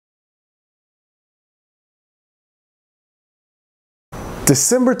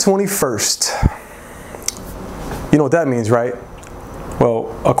December 21st. You know what that means, right?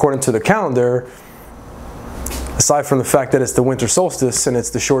 Well, according to the calendar, aside from the fact that it's the winter solstice and it's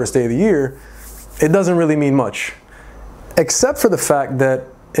the shortest day of the year, it doesn't really mean much. Except for the fact that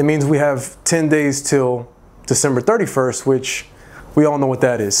it means we have 10 days till December 31st, which we all know what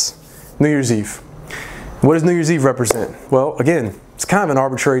that is. New Year's Eve. What does New Year's Eve represent? Well, again, it's kind of an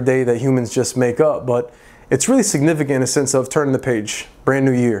arbitrary day that humans just make up, but it's really significant in a sense of turning the page, brand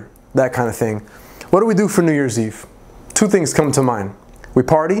new year, that kind of thing. What do we do for New Year's Eve? Two things come to mind. We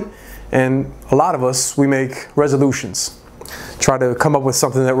party, and a lot of us, we make resolutions. Try to come up with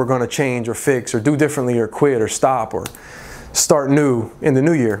something that we're going to change or fix or do differently or quit or stop or start new in the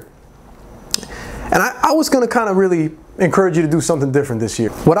new year. And I was going to kind of really encourage you to do something different this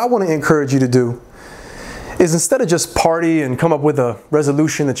year. What I want to encourage you to do is, instead of just party and come up with a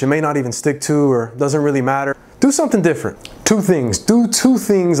resolution that you may not even stick to or doesn't really matter, do something different. Two things. Do two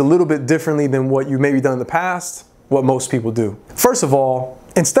things a little bit differently than what you've maybe done in the past, what most people do. First of all,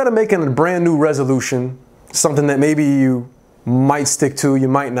 instead of making a brand new resolution, something that maybe you might stick to, you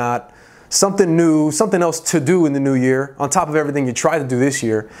might not, something new, something else to do in the new year, on top of everything you tried to do this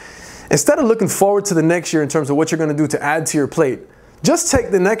year, instead of looking forward to the next year in terms of what you're going to do to add to your plate, just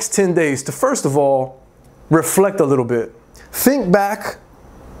take the next 10 days to, first of all, reflect a little bit. Think back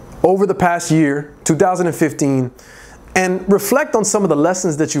over the past year, 2015, and reflect on some of the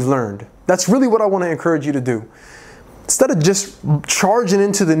lessons that you've learned. That's really what I want to encourage you to do. Instead of just charging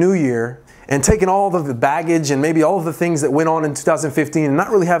into the new year and taking all of the baggage and maybe all of the things that went on in 2015 and not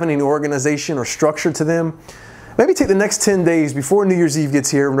really having any organization or structure to them, maybe take the next 10 days before New Year's Eve gets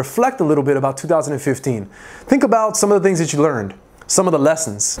here and reflect a little bit about 2015. Think about some of the things that you learned, some of the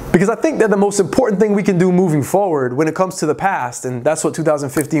lessons. Because I think that the most important thing we can do moving forward when it comes to the past, and that's what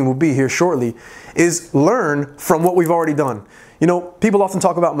 2015 will be here shortly, is learn from what we've already done. You know, people often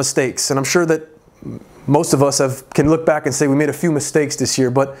talk about mistakes, and I'm sure that most of us can look back and say we made a few mistakes this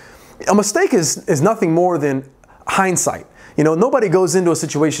year, but a mistake is nothing more than hindsight. You know, nobody goes into a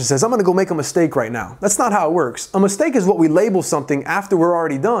situation and says, I'm going to go make a mistake right now. That's not how it works. A mistake is what we label something after we're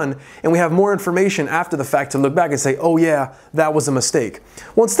already done, and we have more information after the fact to look back and say, oh yeah, that was a mistake.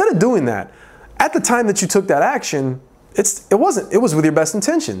 Well, instead of doing that, at the time that you took that action, it was with your best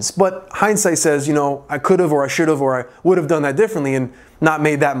intentions. But hindsight says, you know, I could have or I should have or I would have done that differently and not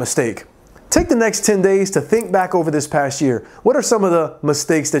made that mistake. Take the next 10 days to think back over this past year. What are some of the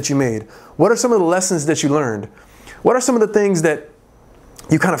mistakes that you made? What are some of the lessons that you learned? What are some of the things that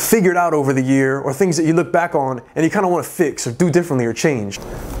you kind of figured out over the year, or things that you look back on and you kind of want to fix or do differently or change?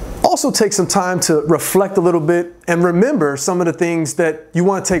 Also take some time to reflect a little bit and remember some of the things that you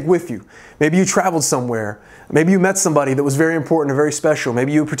want to take with you. Maybe you traveled somewhere. Maybe you met somebody that was very important or very special.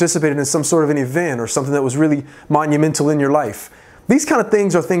 Maybe you participated in some sort of an event or something that was really monumental in your life. These kind of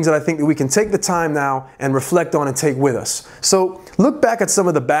things are things that I think that we can take the time now and reflect on and take with us. So look back at some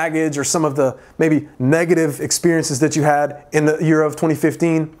of the baggage or some of the maybe negative experiences that you had in the year of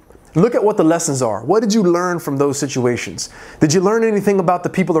 2015. Look at what the lessons are. What did you learn from those situations? Did you learn anything about the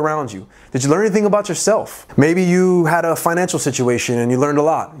people around you? Did you learn anything about yourself? Maybe you had a financial situation and you learned a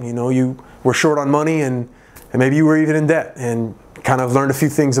lot. You know, you were short on money and maybe you were even in debt and kind of learned a few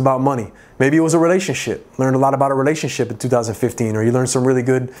things about money. Maybe it was a relationship. Learned a lot about a relationship in 2015, or you learned some really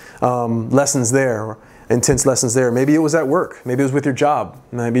good lessons there, or intense lessons there. Maybe it was at work. Maybe it was with your job.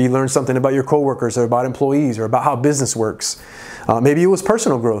 Maybe you learned something about your coworkers or about employees or about how business works. Maybe it was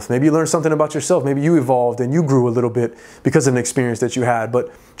personal growth. Maybe you learned something about yourself. Maybe you evolved and you grew a little bit because of an experience that you had. But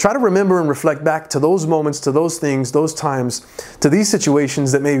try to remember and reflect back to those moments, to those things, those times, to these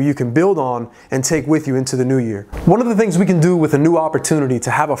situations that maybe you can build on and take with you into the new year. One of the things we can do with a new opportunity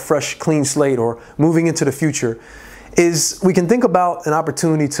to have a fresh, clean slate or moving into the future is we can think about an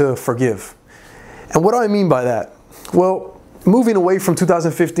opportunity to forgive. And what do I mean by that? Well, moving away from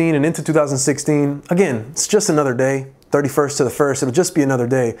 2015 and into 2016, again, it's just another day. 31st to the 1st, it'll just be another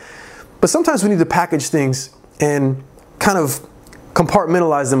day. But sometimes we need to package things and kind of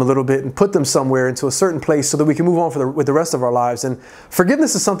compartmentalize them a little bit and put them somewhere into a certain place so that we can move on with the rest of our lives. And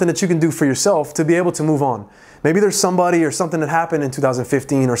forgiveness is something that you can do for yourself to be able to move on. Maybe there's somebody or something that happened in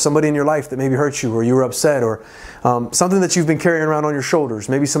 2015 or somebody in your life that maybe hurt you or you were upset, or something that you've been carrying around on your shoulders,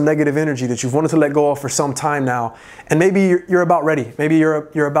 maybe some negative energy that you've wanted to let go of for some time now, and maybe you're about ready. Maybe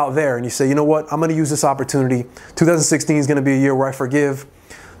you're about there and you say, you know what, I'm going to use this opportunity. 2016 is going to be a year where I forgive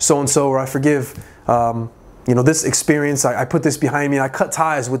so-and-so, or I forgive you know, this experience, I put this behind me, I cut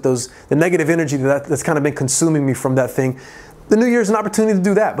ties with the negative energy that's kind of been consuming me from that thing. The new year is an opportunity to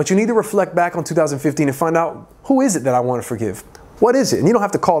do that, but you need to reflect back on 2015 and find out, who is it that I want to forgive? What is it? And you don't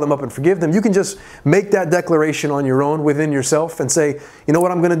have to call them up and forgive them. You can just make that declaration on your own within yourself and say, you know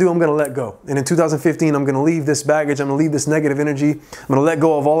what I'm going to do? I'm going to let go. And in 2015, I'm going to leave this baggage. I'm going to leave this negative energy. I'm going to let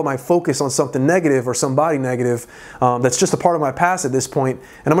go of all of my focus on something negative or somebody negative that's just a part of my past at this point.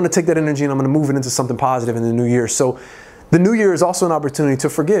 And I'm going to take that energy and I'm going to move it into something positive in the new year. So the new year is also an opportunity to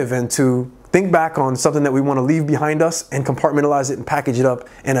forgive and to think back on something that we want to leave behind us and compartmentalize it and package it up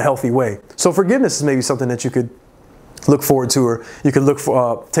in a healthy way. So forgiveness is maybe something that you could look forward to, or you could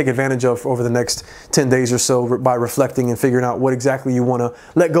take advantage of over the next 10 days or so by reflecting and figuring out what exactly you want to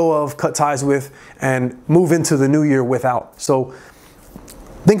let go of, cut ties with, and move into the new year without. So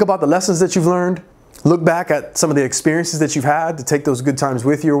think about the lessons that you've learned. Look back at some of the experiences that you've had to take those good times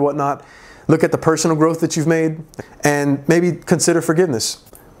with you or whatnot. Look at the personal growth that you've made and maybe consider forgiveness.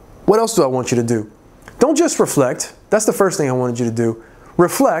 What else do I want you to do? Don't just reflect. That's the first thing I wanted you to do.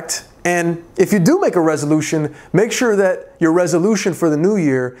 Reflect. And if you do make a resolution, make sure that your resolution for the new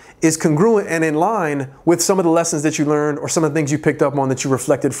year is congruent and in line with some of the lessons that you learned or some of the things you picked up on that you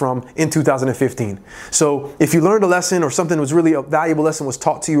reflected from in 2015. So if you learned a lesson or something was really a valuable lesson was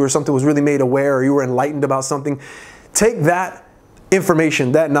taught to you or something was really made aware or you were enlightened about something, take that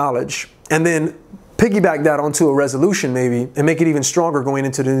information, that knowledge, and then piggyback that onto a resolution maybe and make it even stronger going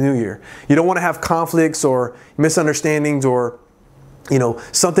into the new year. You don't want to have conflicts or misunderstandings or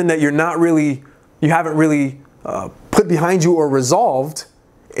something that you haven't really put behind you or resolved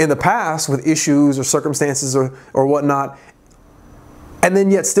in the past with issues or circumstances or whatnot, and then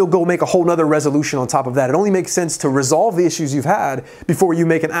yet still go make a whole nother resolution on top of that. It only makes sense to resolve the issues you've had before you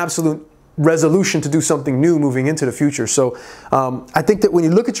make an absolute resolution to do something new moving into the future. So I think that when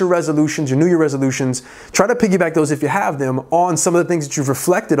you look at your resolutions, your New Year resolutions, try to piggyback those if you have them on some of the things that you've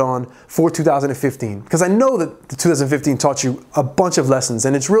reflected on for 2015. Because I know that the 2015 taught you a bunch of lessons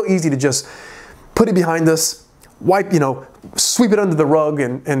and it's real easy to just put it behind us, sweep it under the rug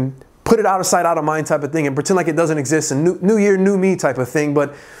and put it out of sight, out of mind type of thing and pretend like it doesn't exist and new year, new me type of thing.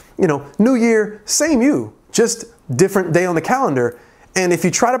 But new year, same you, just different day on the calendar. And if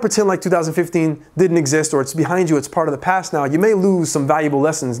you try to pretend like 2015 didn't exist or it's behind you, it's part of the past now, you may lose some valuable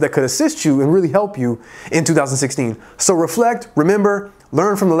lessons that could assist you and really help you in 2016. So reflect, remember,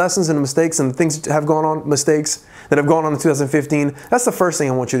 learn from the lessons and the mistakes and the things that have gone on, mistakes that have gone on in 2015. That's the first thing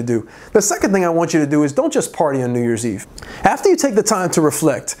I want you to do. The second thing I want you to do is don't just party on New Year's Eve. After you take the time to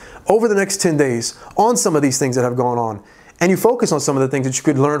reflect over the next 10 days on some of these things that have gone on, and you focus on some of the things that you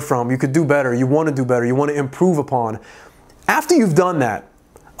could learn from, you could do better, you want to do better, you want to improve upon. After you've done that,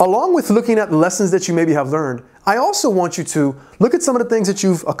 along with looking at the lessons that you maybe have learned, I also want you to look at some of the things that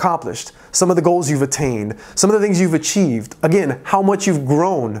you've accomplished, some of the goals you've attained, some of the things you've achieved, again, how much you've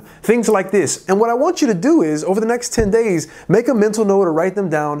grown, things like this. And what I want you to do is, over the next 10 days, make a mental note or write them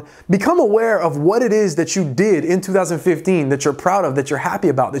down, become aware of what it is that you did in 2015 that you're proud of, that you're happy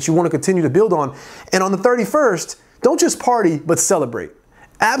about, that you want to continue to build on. And on the 31st, don't just party, but celebrate.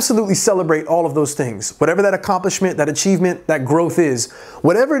 Absolutely celebrate all of those things. Whatever that accomplishment, that achievement, that growth is,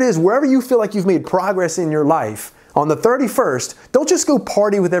 whatever it is, wherever you feel like you've made progress in your life, on the 31st, don't just go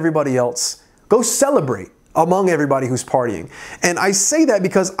party with everybody else. Go celebrate among everybody who's partying. And I say that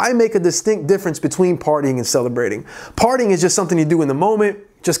because I make a distinct difference between partying and celebrating. Partying is just something you do in the moment,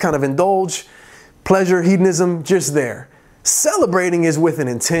 just kind of indulge, pleasure, hedonism, just there. Celebrating is with an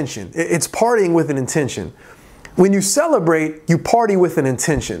intention. It's partying with an intention. When you celebrate, you party with an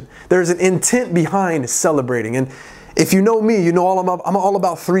intention. There's an intent behind celebrating. And if you know me, you know I'm all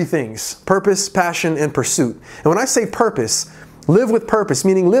about three things: purpose, passion, and pursuit. And when I say purpose, live with purpose,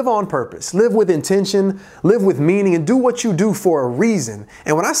 meaning live on purpose, live with intention, live with meaning, and do what you do for a reason.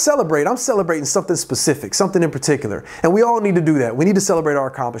 And when I celebrate, I'm celebrating something specific, something in particular. And we all need to do that. We need to celebrate our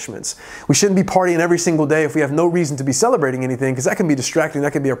accomplishments. We shouldn't be partying every single day if we have no reason to be celebrating anything, because that can be distracting,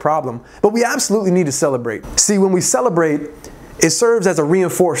 that can be a problem. But we absolutely need to celebrate. See, when we celebrate, it serves as a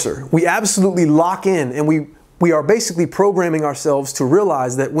reinforcer. We absolutely lock in and we are basically programming ourselves to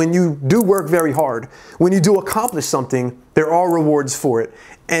realize that when you do work very hard, when you do accomplish something, there are rewards for it.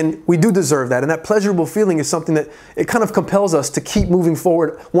 And we do deserve that. And that pleasurable feeling is something that it kind of compels us to keep moving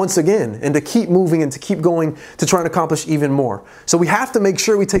forward once again, and to keep moving and to keep going to try and accomplish even more. So we have to make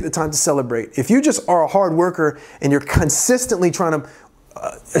sure we take the time to celebrate. If you just are a hard worker and you're consistently trying to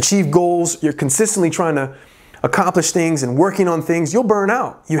achieve goals, you're consistently trying to accomplish things and working on things, you'll burn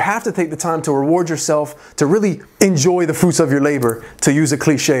out. You have to take the time to reward yourself, to really enjoy the fruits of your labor, to use a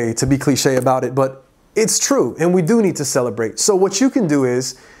cliche, to be cliche about it, but it's true, and we do need to celebrate. So what you can do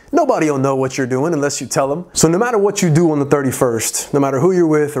is, nobody will know what you're doing unless you tell them. So no matter what you do on the 31st, no matter who you're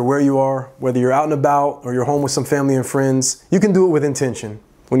with or where you are, whether you're out and about or you're home with some family and friends, you can do it with intention.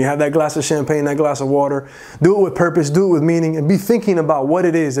 When you have that glass of champagne, that glass of water, do it with purpose, do it with meaning, and be thinking about what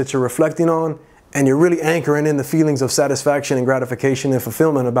it is that you're reflecting on, and you're really anchoring in the feelings of satisfaction and gratification and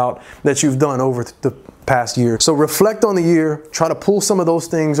fulfillment about that you've done over the past year. So reflect on the year, try to pull some of those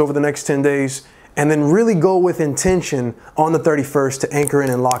things over the next 10 days, and then really go with intention on the 31st to anchor in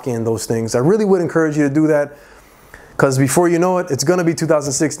and lock in those things. I really would encourage you to do that, because before you know it, it's gonna be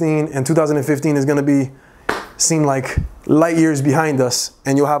 2016, and 2015 is gonna seem like light years behind us,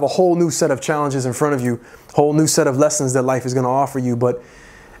 and you'll have a whole new set of challenges in front of you, a whole new set of lessons that life is gonna offer you. But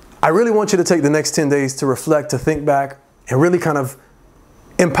I really want you to take the next 10 days to reflect, to think back, and really kind of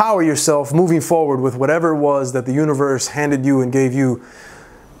empower yourself moving forward with whatever it was that the universe handed you and gave you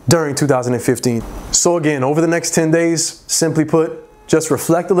during 2015. So again, over the next 10 days, simply put, just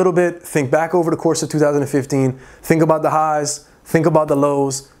reflect a little bit, think back over the course of 2015, think about the highs, think about the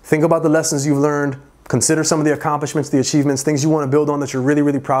lows, think about the lessons you've learned, consider some of the accomplishments, the achievements, things you want to build on that you're really,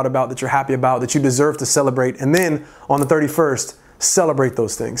 really proud about, that you're happy about, that you deserve to celebrate. And then on the 31st, celebrate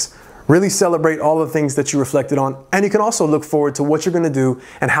those things. Really celebrate all the things that you reflected on. And you can also look forward to what you're going to do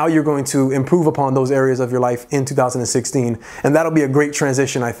and how you're going to improve upon those areas of your life in 2016. And that'll be a great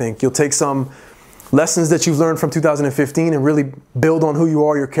transition, I think. You'll take some lessons that you've learned from 2015 and really build on who you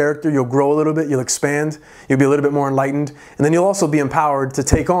are, your character. You'll grow a little bit, you'll expand, you'll be a little bit more enlightened. And then you'll also be empowered to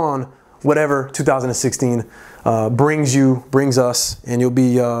take on whatever 2016 brings us, and you'll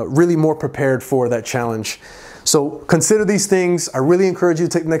be really more prepared for that challenge. So consider these things. I really encourage you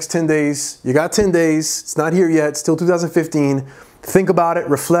to take the next 10 days. You got 10 days. It's not here yet. It's still 2015. Think about it,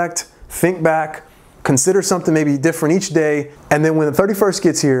 reflect, think back, consider something maybe different each day. And then when the 31st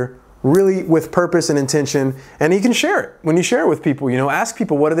gets here, really with purpose and intention, and you can share it. When you share it with people, ask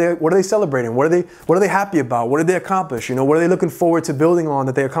people, what are they celebrating? What are they happy about? What did they accomplish? What are they looking forward to building on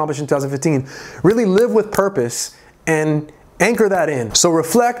that they accomplished in 2015? Really live with purpose and anchor that in. So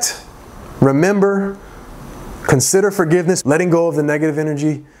reflect, remember, consider forgiveness, letting go of the negative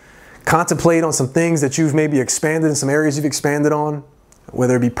energy, contemplate on some things that you've maybe expanded, in some areas you've expanded on,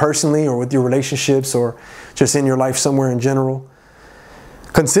 whether it be personally or with your relationships or just in your life somewhere in general.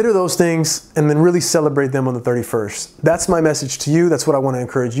 Consider those things and then really celebrate them on the 31st. That's my message to you. That's what I want to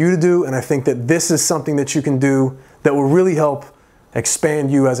encourage you to do. And I think that this is something that you can do that will really help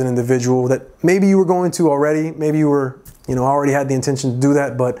expand you as an individual that maybe you were going to already. Maybe you were, already had the intention to do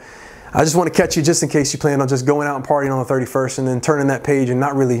that, but I just want to catch you just in case you plan on just going out and partying on the 31st and then turning that page and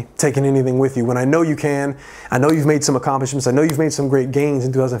not really taking anything with you. When I know you can, I know you've made some accomplishments, I know you've made some great gains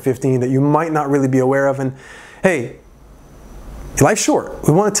in 2015 that you might not really be aware of. And hey, life's short.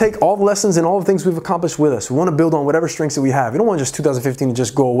 We want to take all the lessons and all the things we've accomplished with us. We want to build on whatever strengths that we have. We don't want just 2015 to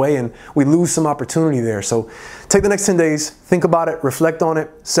just go away and we lose some opportunity there. So take the next 10 days, think about it, reflect on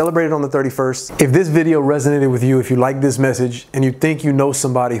it, celebrate it on the 31st. If this video resonated with you, if you like this message and you think you know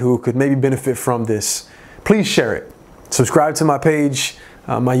somebody who could maybe benefit from this, please share it. Subscribe to my page,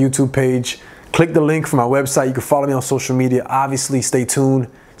 my YouTube page. Click the link for my website. You can follow me on social media. Obviously, stay tuned.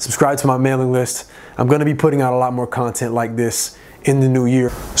 Subscribe to my mailing list. I'm going to be putting out a lot more content like this in the new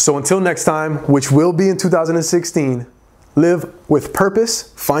year. So until next time, which will be in 2016, live with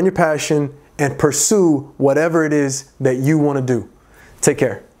purpose, find your passion, and pursue whatever it is that you want to do. Take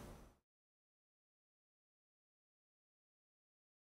care.